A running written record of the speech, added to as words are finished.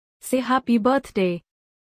say happy birthday.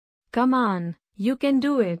 Come on, you can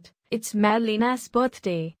do it. It's Marlena's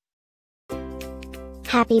birthday.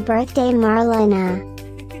 Happy birthday, Marlena.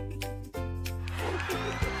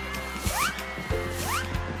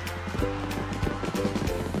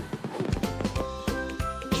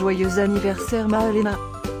 Joyeux anniversaire, Marlena.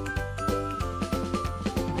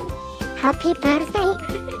 Happy birthday,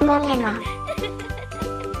 Marlena.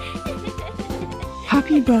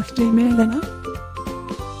 Happy birthday, Marlena.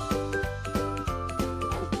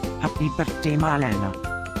 Happy birthday, Marlena.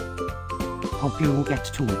 Hope you get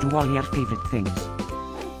to do all your favorite things.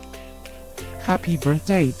 Happy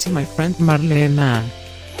birthday to my friend Marlena.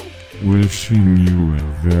 Wishing you a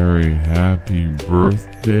very happy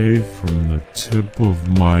birthday from the tip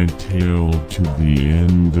of my tail to the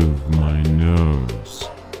end of my nose.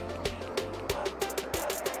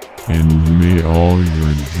 And may all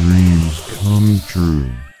your dreams come true.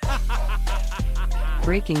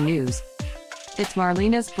 Breaking news. It's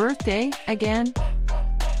Marlena's birthday again?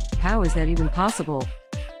 How is that even possible?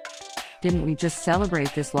 Didn't we just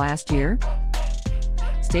celebrate this last year?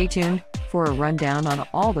 Stay tuned for a rundown on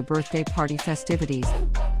all the birthday party festivities.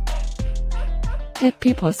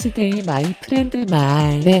 Happy birthday, my friend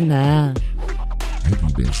Marlena.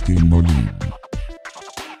 Happy birthday, Marlena.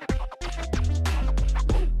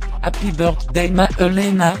 Happy birthday,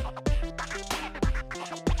 Marlena.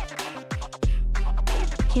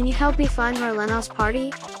 Can you help me find Marlena's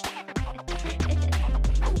party?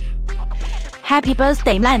 Happy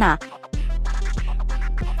birthday, Marlena.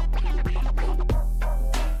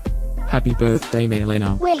 Happy birthday,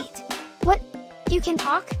 Marlena. Wait, what? You can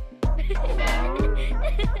talk?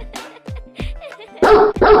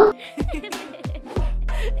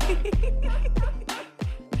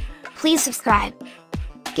 Please subscribe,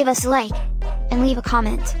 give us a like, and leave a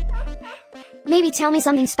comment. Maybe tell me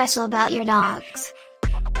something special about your dogs.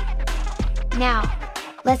 Now,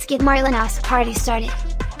 let's get Marlena's party started.